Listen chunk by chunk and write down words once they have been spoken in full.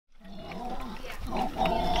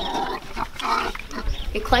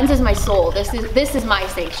it cleanses my soul. This is my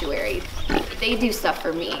sanctuary. They do stuff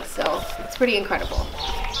for me, so it's pretty incredible.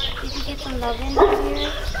 Did you get some love in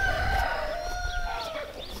here?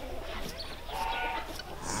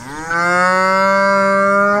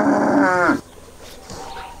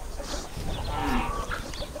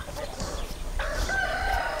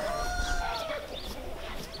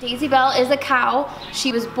 Daisy Belle is a cow.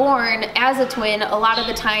 She was born as a twin. A lot of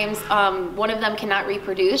the times, one of them cannot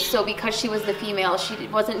reproduce. So because she was the female, she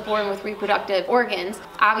wasn't born with reproductive organs.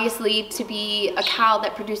 Obviously, to be a cow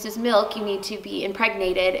that produces milk, you need to be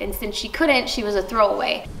impregnated. And since she couldn't, she was a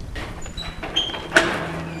throwaway.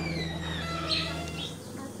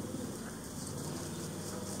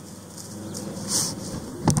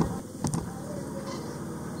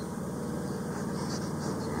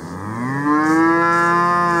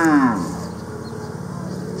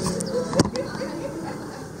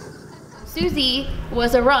 Susie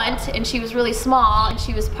was a runt, and she was really small, and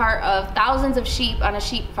she was part of thousands of sheep on a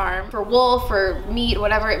sheep farm for wool, for meat,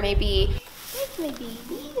 whatever it may be. There's my baby.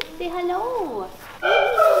 Say hello.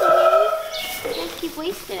 Hey, don't keep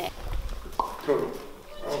wasting it. Cool.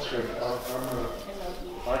 Okay,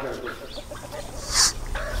 I gotta go.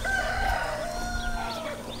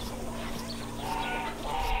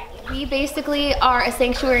 We basically are a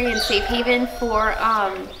sanctuary and safe haven for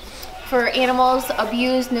animals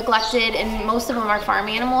abused, neglected, and most of them are farm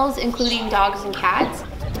animals, including dogs and cats.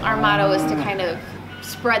 Our motto is to kind of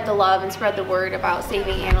spread the love and spread the word about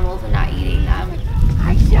saving animals and not eating them.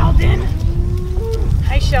 Hi, Sheldon.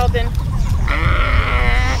 Hi, Sheldon.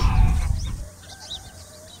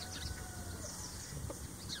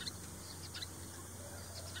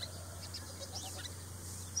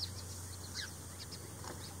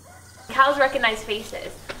 Cows recognize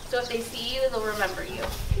faces, so if they see you, they'll remember you.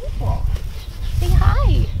 People. Say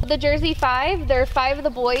hi. The Jersey 5, there are 5 of the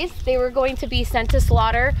boys. They were going to be sent to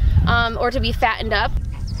slaughter or to be fattened up.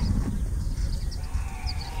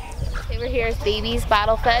 They were here as babies,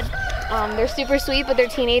 bottle fed. They're super sweet, but they're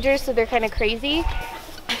teenagers, so they're kind of crazy.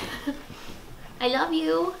 I love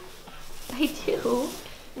you. I do.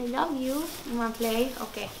 I love you. You want to play?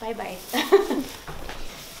 Okay, bye-bye.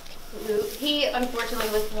 He, unfortunately,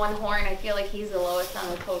 with one horn, I feel like he's the lowest on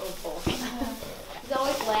the totem pole. He's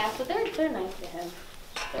always laughs, but they're nice to him.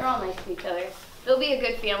 They're all nice to each other. They'll be a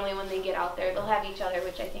good family when they get out there. They'll have each other,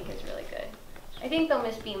 which I think is really good. I think they'll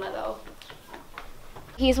miss Bima, though.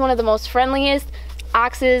 He's one of the most friendliest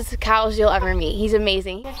oxes, cows you'll ever meet. He's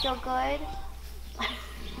amazing. You're so good. Oh,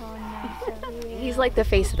 no, He's like the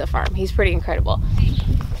face of the farm. He's pretty incredible.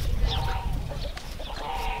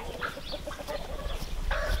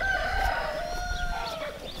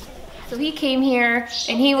 So he came here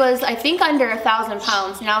and he was, I think, under 1,000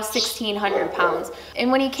 pounds, now 1,600 pounds.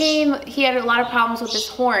 And when he came, he had a lot of problems with his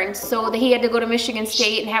horns, so that he had to go to Michigan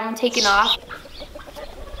State and have them taken off.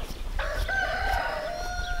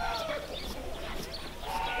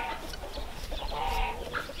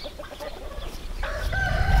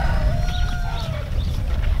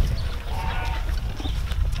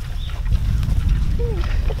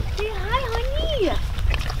 Say hi, honey.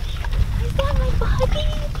 Is that my buddy?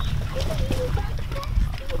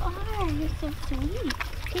 You are. You're so sweet.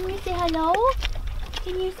 Can you say hello?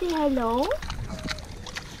 Can you say hello?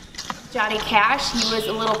 Johnny Cash, he was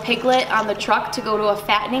a little piglet on the truck to go to a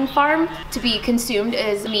fattening farm to be consumed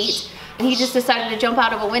as meat. And he just decided to jump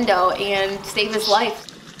out of a window and save his life.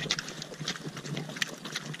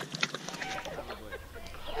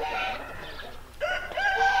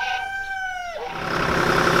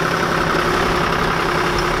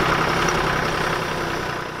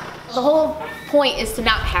 The whole point is to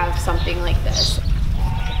not have something like this.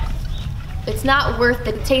 It's not worth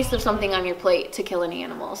the taste of something on your plate to kill an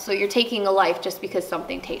animal, so you're taking a life just because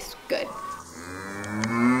something tastes good.